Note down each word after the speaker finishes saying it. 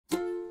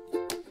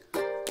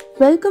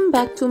Welcome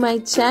back to my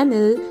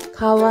channel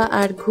खावा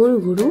और घुरु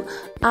घुरु।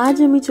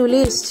 आज आमी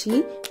चले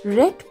एसेछि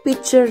रेड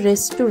पिक्चर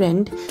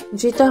रेस्टुरेंट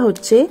जेटा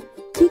होच्छे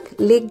ठीक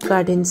लेक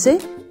गार्डन से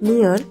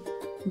near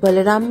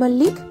Balram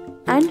Mallik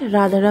and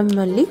Radharam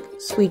Mallik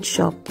sweet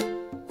shop.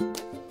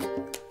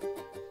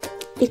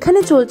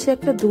 एखाने चलছে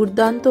একটা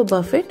দুর্দান্ত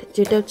বাফেট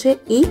যেটা হচ্ছে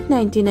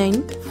 899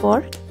 ফর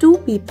 2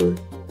 পিপল।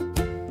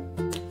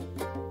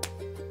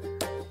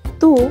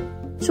 তো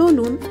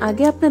চলুন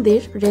আগে আপনাদের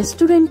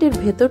রেস্টুরেন্টের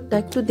ভেতরটা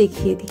একটু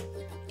দেখিয়ে দিই।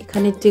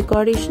 এখানে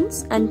ডেকোরেশনস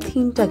এন্ড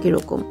থিমটা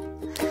কিরকম,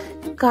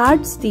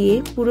 কার্ডস দিয়ে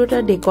পুরোটা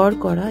ডেকোর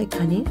করা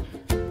এখানে,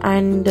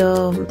 and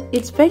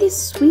it's very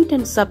sweet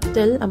and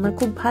subtle। আমার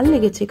খুব ভালো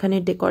লেগেছে এখানে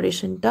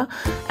ডেকোরেশনটা।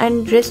 and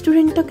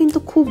রেস্টুরেন্টটা কিন্তু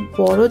খুব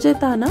বড় যে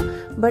তা না,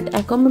 বাট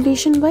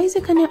অ্যাকোমোডেশন ওয়াইজ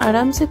এখানে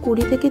আরামসে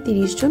 20 থেকে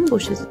 30 জন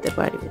বসে যেতে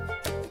পারবে।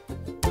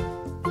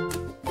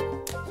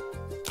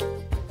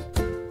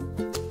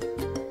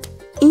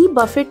 এই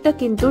বাফেটটা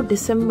কিন্তু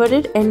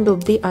ডিসেম্বরের এন্ড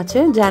অবধি আছে,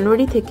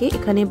 জানুয়ারি থেকে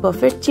এখানে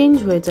বাফেট চেঞ্জ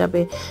হয়ে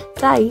যাবে।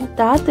 তাই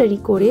তাড়াতাড়ি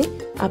করে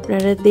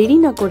আপনারা দেরি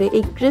না করে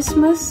এই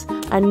ক্রিসমাস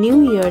আর নিউ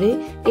ইয়ারে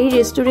এই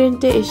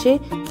রেস্টুরেন্টে এসে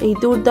এই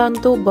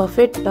দুর্দান্ত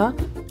বাফেটটা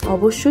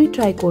অবশ্যই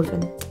ট্রাই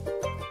করবেন।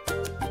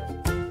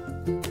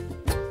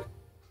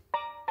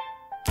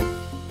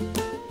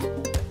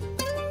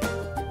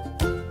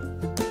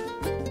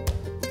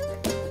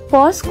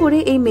 পজ করে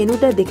এই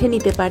মেনুটা দেখে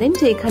নিতে পারেন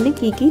যে এখানে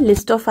কি কি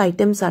লিস্ট অফ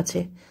আইটেমস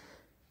আছে।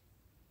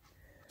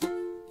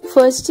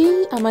 ফার্স্টেই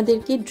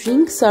আমাদেরকে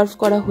ড্রিঙ্ক সার্ভ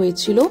করা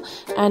হয়েছিল,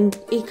 অ্যান্ড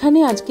এখানে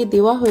আজকে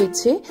দেওয়া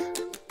হয়েছে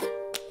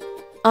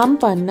আম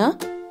পান্না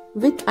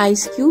with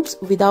ice cubes,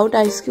 without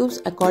ice cubes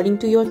according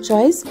to your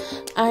choice.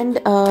 And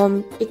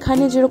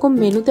এখানে যেরকম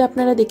মেনুতে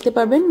আপনারা দেখতে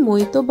পারবেন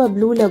মোহিতো বা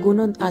ব্লু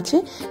লাগুনও আছে,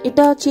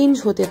 এটা চেঞ্জ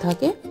হতে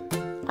থাকে।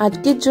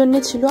 আজকের জন্য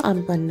ছিল আম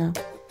পান্না।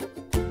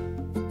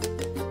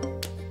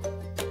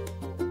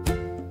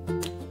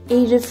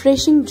 এই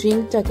রিফ্রেশিং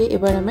ড্রিঙ্কটাকে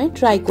এবার আমায়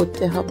ট্রাই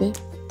করতে হবে।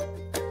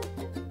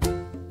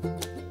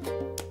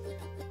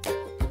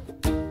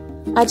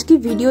 আজকে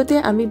ভিডিওতে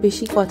আমি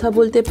বেশি কথা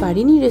বলতে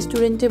পারিনি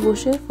রেস্টুরেন্টে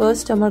বসে।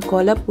 ফার্স্ট আমার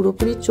গলা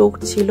পুরোপুরি চোক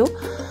ছিল,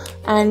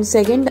 অ্যান্ড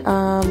সেকেন্ড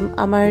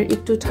আমার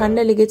একটু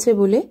ঠান্ডা লেগেছে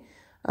বলে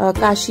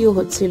কাশিও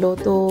হচ্ছিল।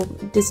 তো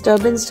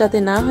ডিস্টারবেন্স যাতে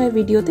না হয়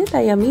ভিডিওতে,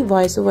 তাই আমি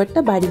ভয়েস ওভারটা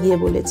বাড়ি দিয়ে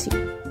বলেছি।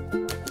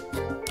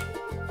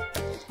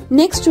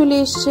 নেক্সট চলে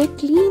এসছে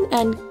ক্লিন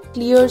অ্যান্ড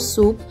ক্লিয়ার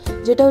স্যুপ,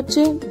 যেটা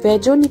হচ্ছে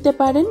ভেজও নিতে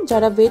পারেন,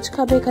 যারা ভেজ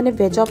খাবে এখানে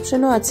ভেজ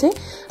অপশনও আছে।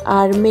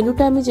 আর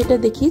মেনুটা আমি যেটা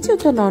দেখিয়েছি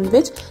ওটা নন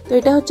ভেজ। তো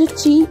এটা হচ্ছে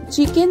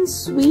চিকেন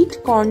সুইট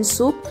কর্ন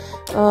স্যুপ,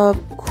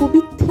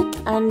 খুবই থিক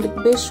অ্যান্ড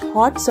বেশ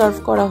হট সার্ভ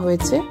করা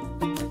হয়েছে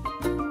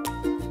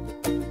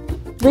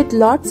with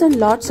lots and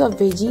lots of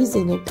veggies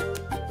in it.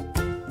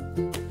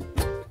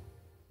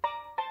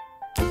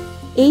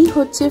 এই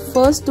হচ্ছে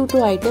ফার্স্ট দুটো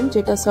আইটেম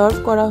যেটা সার্ভ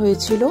করা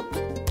হয়েছিল।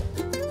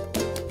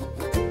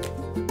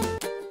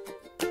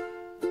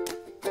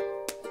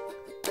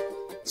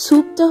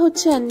 স্যুপটা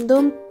হচ্ছে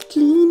একদম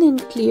ক্লিন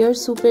অ্যান্ড ক্লিয়ার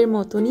স্যুপের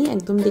মতনই,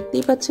 একদম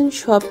দেখতেই পাচ্ছেন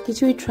সব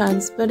কিছুই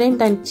transparent,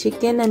 and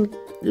chicken and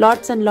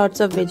lots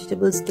of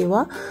vegetables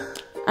দেওয়া।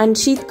 অ্যান্ড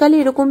শীতকালে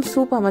এরকম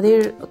স্যুপ আমাদের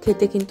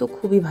খেতে কিন্তু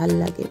খুবই ভাল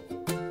লাগে।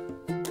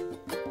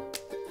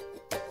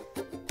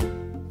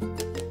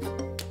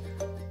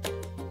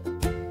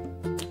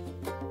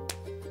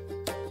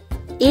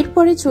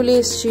 এরপরে চলে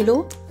এসেছিল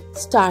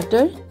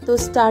স্টার্টার। তো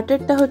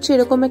স্টার্টারটা হচ্ছে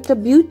এরকম একটা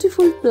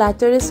বিউটিফুল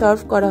প্ল্যাটারে সার্ভ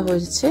করা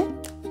হয়েছে।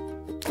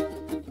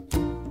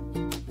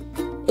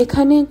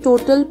 এখানে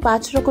টোটাল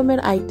 5 রকমের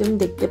আইটেম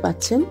দেখতে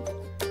পাচ্ছেন।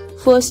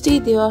 ফার্স্টেই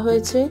দেওয়া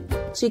হয়েছে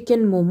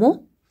chicken momo,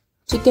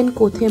 chicken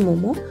কোথে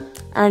momo,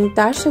 and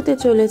তার সাথে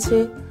চলেছে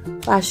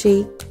পাশেই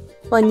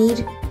পনির,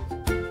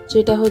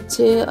 যেটা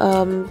হচ্ছে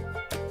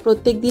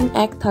প্রত্যেক দিন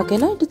এক থাকে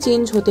না, এটা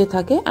চেঞ্জ হতে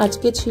থাকে।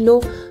 আজকে ছিল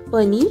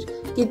পনির,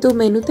 কিন্তু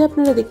মেনুতে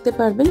আপনারা দেখতে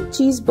পারবেন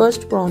চিজ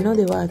বার্স্ট প্রনও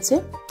দেওয়া আছে।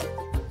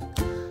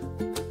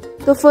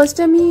 তো ফার্স্ট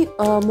আমি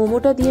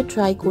মোমোটা দিয়ে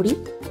ট্রাই করি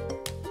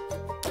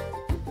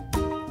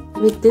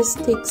with this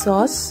thick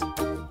sauce,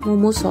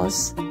 momo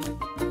sauce।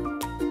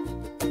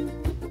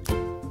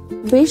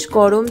 বেশ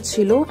গরম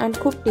ছিল অ্যান্ড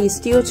খুব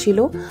টেস্টিও ছিল।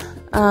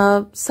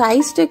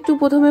 সাইজটা একটু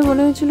প্রথমে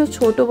মনে হয়েছিল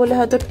ছোট বলে,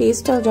 হয়তো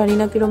টেস্টটাও জানি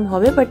না কিরম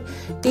হবে, বাট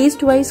টেস্ট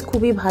ওয়াইজ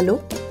খুবই ভালো।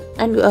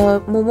 অ্যান্ড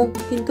মোমো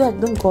কিন্তু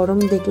একদম গরম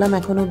দেখলাম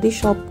এখন অবধি,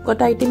 সব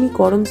কটা আইটেমই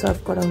গরম সার্ভ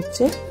করা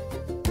হচ্ছে।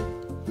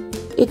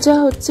 এটা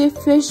হচ্ছে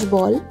ফিশ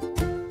বল,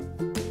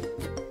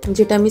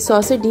 যেটা আমি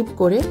সসে ডিপ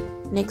করে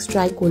নেক্সট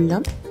ট্রাই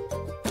করলাম।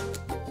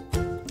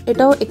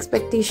 এটাও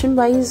এক্সপেকটেশন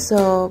ওয়াইজ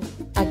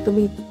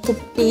একদমই খুব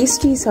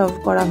টেস্টি সার্ভ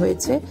করা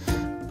হয়েছে।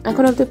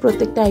 এখন অবধি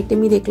প্রত্যেকটা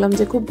আইটেমই দেখলাম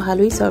যে খুব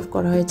ভালোই সার্ভ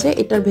করা হয়েছে।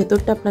 এটার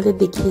ভেতরটা আপনাদের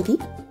দেখিয়ে দিই।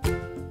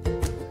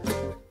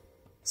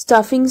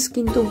 স্টাফিংস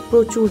কিন্তু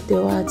প্রচুর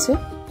দেওয়া আছে।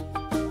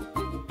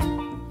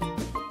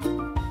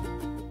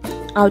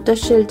 আউটার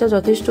শেলটা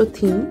যথেষ্ট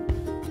থিন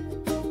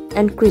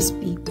অ্যান্ড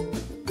ক্রিস্পি।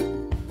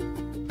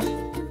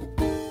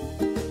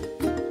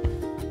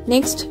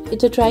 নেক্সট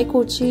এটা ট্রাই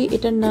করছি,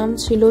 এটার নাম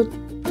ছিল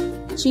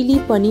চিলি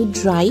পনির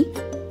ড্রাই।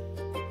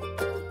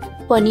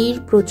 পনির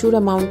প্রচুর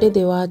অ্যামাউন্টে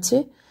দেওয়া আছে,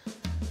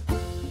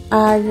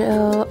 আর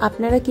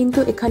আপনারা কিন্তু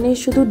এখানে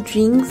শুধু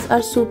ড্রিঙ্কস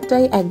আর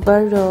স্যুপটাই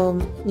একবার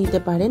নিতে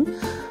পারেন,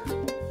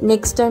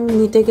 নেক্সট টাইম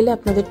নিতে গেলে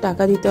আপনাদের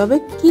টাকা দিতে হবে,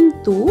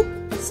 কিন্তু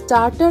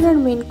স্টার্টার আর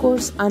main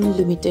course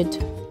unlimited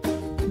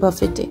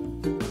বাফেটে।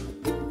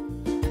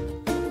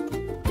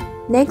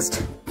 Next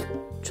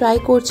try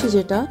করছি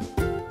যেটা,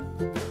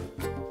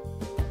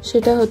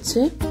 সেটা হচ্ছে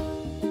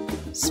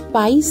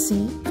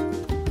স্পাইসি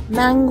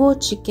ম্যাঙ্গো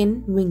চিকেন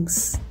উইংস।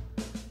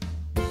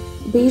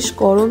 বেশ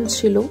গরম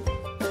ছিল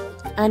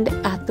অ্যান্ড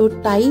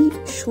এতটাই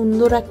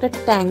সুন্দর একটা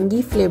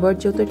ট্যাঙ্গি ফ্লেভার,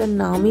 যেহেতু এটার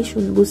নামই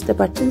বুঝতে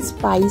পারছেন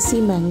স্পাইসি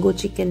ম্যাঙ্গো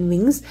চিকেন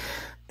উইংস,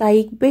 তাই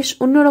বেশ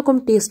অন্যরকম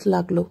টেস্ট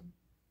লাগলো।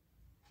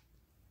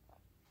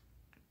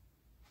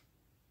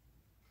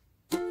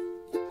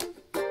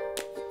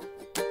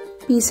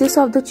 Pieces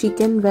of the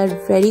chicken were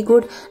very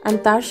good and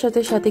তার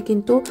সাথে সাথে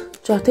কিন্তু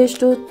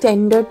যথেষ্ট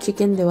টেন্ডার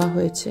চিকেন দেওয়া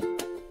হয়েছে।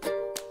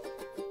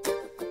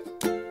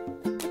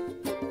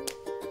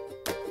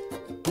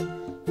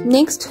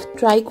 নেক্সট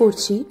ট্রাই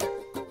করছি,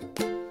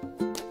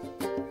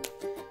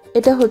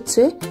 এটা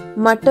হচ্ছে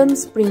মাটন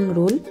স্প্রিং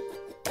রোল।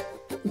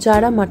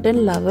 যারা মাটন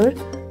লাভার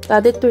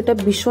তাদের তো এটা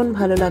ভীষণ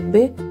ভালো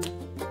লাগবে।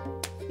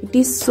 It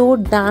is so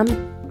dam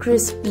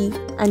crispy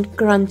and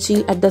crunchy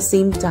at the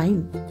same time.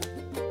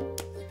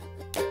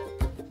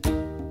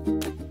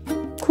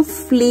 খুব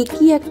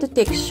ফ্লেকি একটা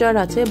টেক্সচার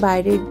আছে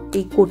বাইরের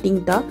এই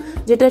কোটিংটা,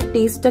 যেটা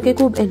টেস্টটাকে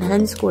খুব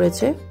এনহ্যান্স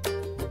করেছে।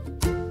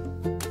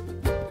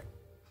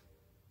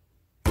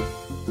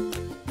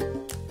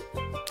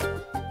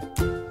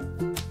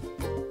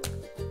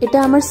 এটা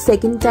আমার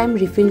সেকেন্ড টাইম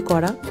রিফিল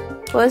করা।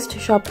 ফার্স্ট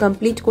সব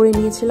কমপ্লিট করে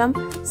নিয়েছিলাম,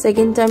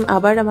 সেকেন্ড টাইম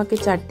আবার আমাকে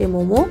 4টে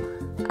মোমো,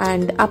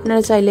 অ্যান্ড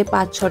আপনারা চাইলে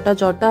 5-6টা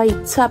যটা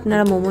ইচ্ছা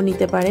আপনারা মোমো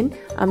নিতে পারেন।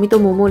 আমি তো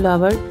মোমো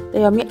লাভার,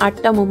 তাই আমি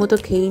 8টা মোমো তো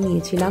খেয়েই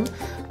নিয়েছিলাম।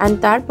 অ্যান্ড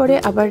তারপরে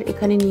আবার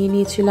এখানে নিয়ে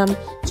নিয়েছিলাম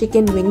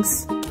chicken wings,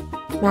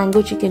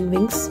 mango chicken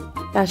wings,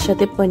 তার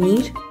সাথে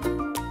পনির।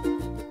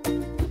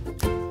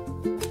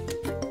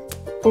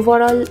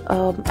 ওভারঅল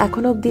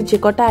এখন অবধি যে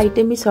কটা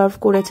আইটেমই সার্ভ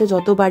করেছে,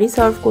 যতবারই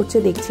সার্ভ করছে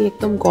দেখছি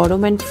একদম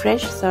গরম অ্যান্ড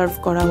ফ্রেশ সার্ভ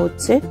করা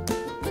হচ্ছে।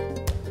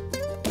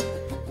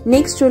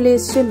 নেক্সট চলে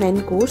এসছে মেন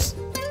কোর্স।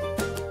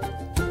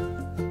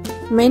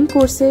 মেন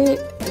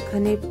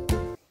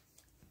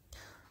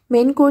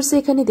কোর্সে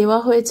এখানে দেওয়া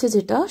হয়েছে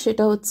যেটা,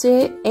 সেটা হচ্ছে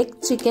এগ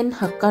চিকেন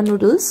হাক্কা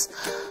নুডলস,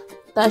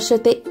 তার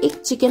সাথে এগ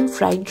চিকেন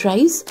ফ্রাইড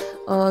রাইস।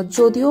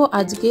 যদিও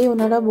আজকে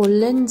ওনারা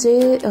বললেন যে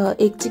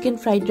এগ চিকেন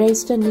ফ্রাইড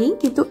রাইসটা নেই,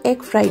 কিন্তু এগ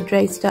ফ্রাইড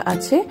রাইসটা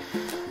আছে।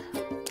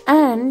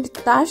 অ্যান্ড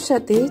তার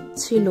সাথে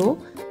ছিল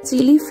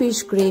চিলি ফিশ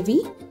গ্রেভি,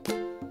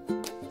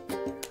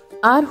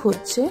 আর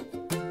হচ্ছে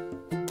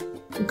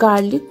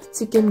garlic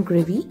chicken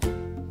gravy.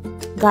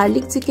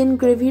 Garlic chicken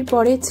গ্রেভির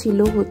পরে ছিল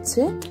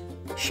হচ্ছে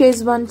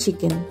শেজওয়ান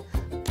চিকেন।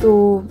 তো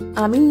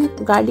আমি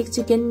গার্লিক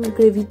চিকেন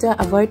গ্রেভিটা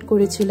অ্যাভয়েড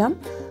করেছিলাম,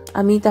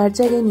 আমি তার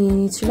জায়গায় নিয়ে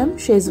নিয়েছিলাম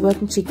শেজওয়ান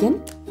চিকেন।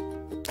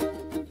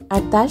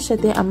 আর তার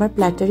সাথে আমার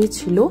প্ল্যাটারে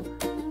ছিল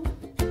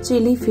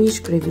চিলি ফিশ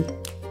গ্রেভি।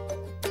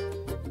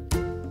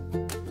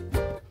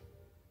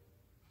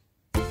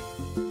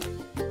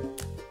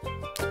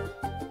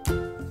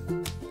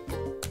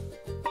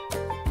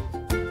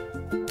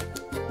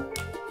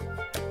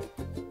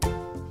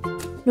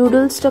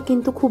 নুডলসটা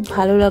কিন্তু খুব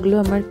ভালো লাগলো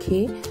আমার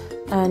খেয়ে।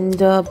 অ্যান্ড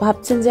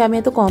ভাবছেন যে আমি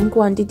এত কম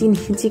কোয়ান্টিটি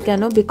নিয়েছি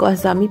কেন, বিকজ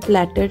আমি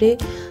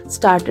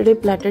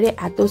স্টার্টারে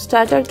এত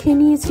স্টার্টার খেয়ে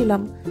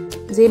নিয়েছিলাম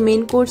যে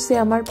মেন কোর্সে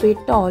আমার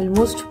পেটটা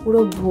অলমোস্ট পুরো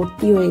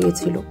ভর্তি হয়ে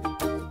গেছিল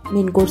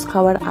মেন কোর্স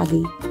খাওয়ার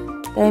আগেই।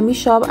 তাই আমি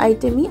সব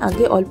আইটেমই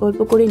আগে অল্প অল্প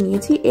করে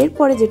নিয়েছি,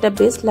 এরপরে যেটা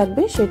বেস্ট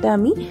লাগবে সেটা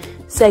আমি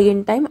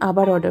সেকেন্ড টাইম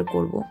আবার অর্ডার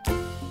করব।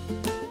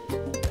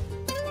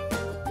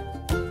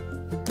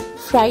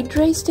 ফ্রাইড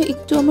রাইসটা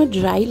একটু আমার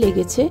ড্রাই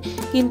লেগেছে,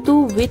 কিন্তু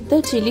with the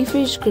chilli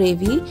fish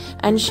gravy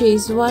and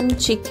schezwan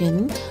chicken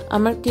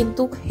আমার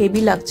কিন্তু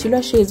হেভি লাগছিল।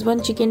 আর শেজওয়ান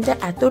চিকেনটা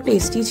এত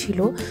টেস্টি ছিল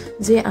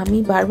যে আমি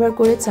বারবার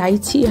করে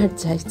চাইছি আর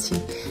চাইছি।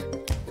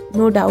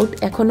 নো ডাউট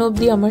এখনো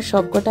অবধি আমার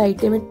সবকটা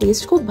আইটেমের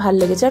টেস্ট খুব ভালো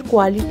লেগেছে, আর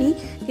কোয়ালিটি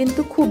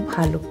কিন্তু খুব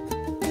ভালো।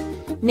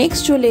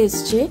 নেক্সট চলে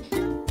এসছে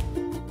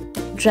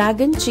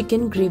ড্রাগন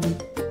চিকেন গ্রেভি।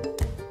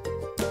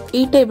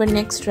 এইটা এবার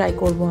নেক্সট ট্রাই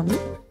করবো আমি।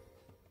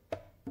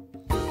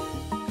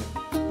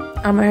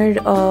 আমার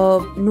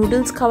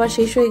নুডলস খাওয়া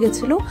শেষ হয়ে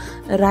গেছিলো,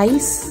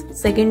 রাইস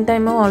সেকেন্ড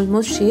টাইমও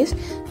অলমোস্ট শেষ।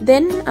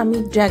 দেন আমি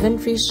ড্রাগন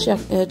ফিশ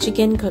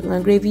চিকেন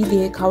গ্রেভি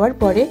দিয়ে খাওয়ার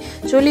পরে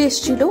চলে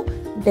এসেছিল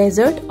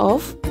ডেজার্ট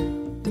অফ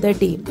দ্য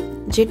ডে,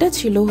 যেটা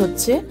ছিল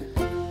হচ্ছে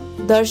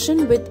দর্শন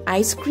উইথ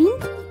আইসক্রিম।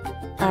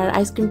 আর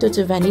আইসক্রিমটা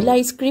হচ্ছে ভ্যানিলা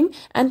আইসক্রিম,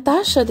 অ্যান্ড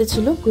তার সাথে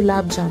ছিল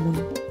গোলাপ জামুন।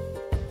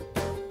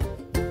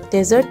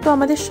 ডেজার্ট তো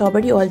আমাদের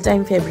সবারই অল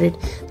টাইম ফেভারিট।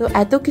 তো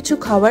এত কিছু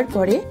খাওয়ার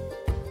পরে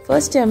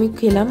ফার্স্টে আমি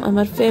খেলাম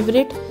আমার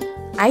ফেভারিট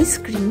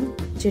আইসক্রিম,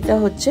 যেটা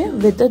হচ্ছে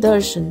উইথ দ্য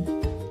দর্শন।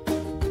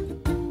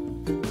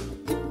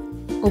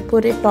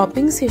 উপরে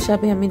টপিংস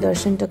হিসাবে আমি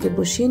দর্শনটাকে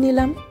বসিয়ে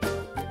নিলাম।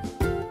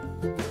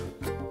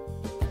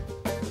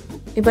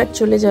 এবার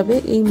চলে যাবে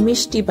এই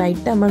মিষ্টি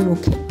বাইটটা আমার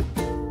মুখে।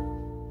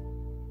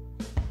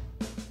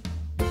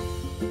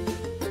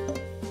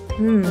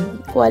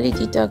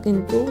 কোয়ালিটিটা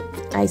কিন্তু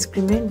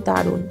আইসক্রিমের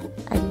দারুণ,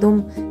 একদম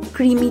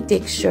ক্রিমি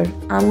টেক্সচার,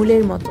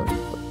 আমুলের মতন,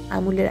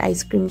 আমুলের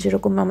আইসক্রিম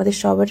যেরকম আমাদের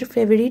সবার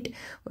ফেভারিট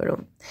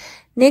ওরকম।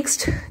 নেক্সট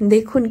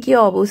দেখুন কি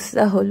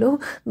অবস্থা হলো,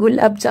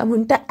 গোলাপ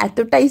জামুনটা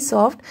এতটাই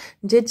সফট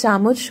যে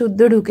চামচ শুদ্ধ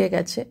ঢুকে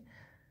গেছে।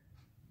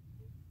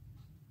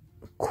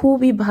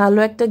 খুবই ভালো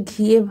একটা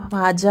ঘিয়ে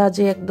ভাজা,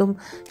 যে একদম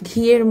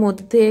ঘিয়ের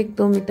মধ্যে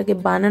একদম এটাকে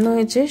বানানো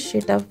হয়েছে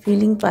সেটা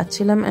ফিলিং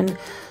পাচ্ছিলাম, অ্যান্ড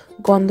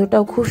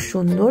গন্ধটাও খুব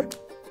সুন্দর।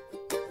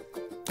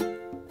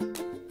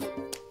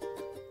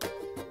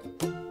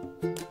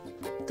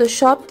 তো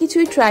সব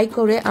কিছুই ট্রাই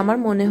করে আমার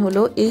মনে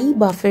হলো এই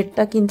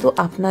বাফেটটা কিন্তু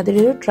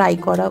আপনাদেরও ট্রাই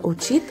করা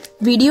উচিত।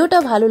 ভিডিওটা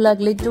ভালো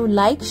লাগলে to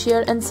like,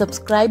 share and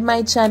subscribe my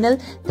channel.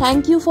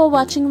 Thank you for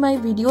watching my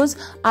videos.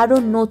 আরও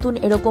নতুন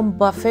এরকম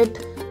বাফেট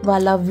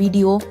ওয়ালা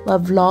ভিডিও বা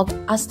ব্লগ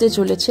আসতে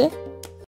চলেছে।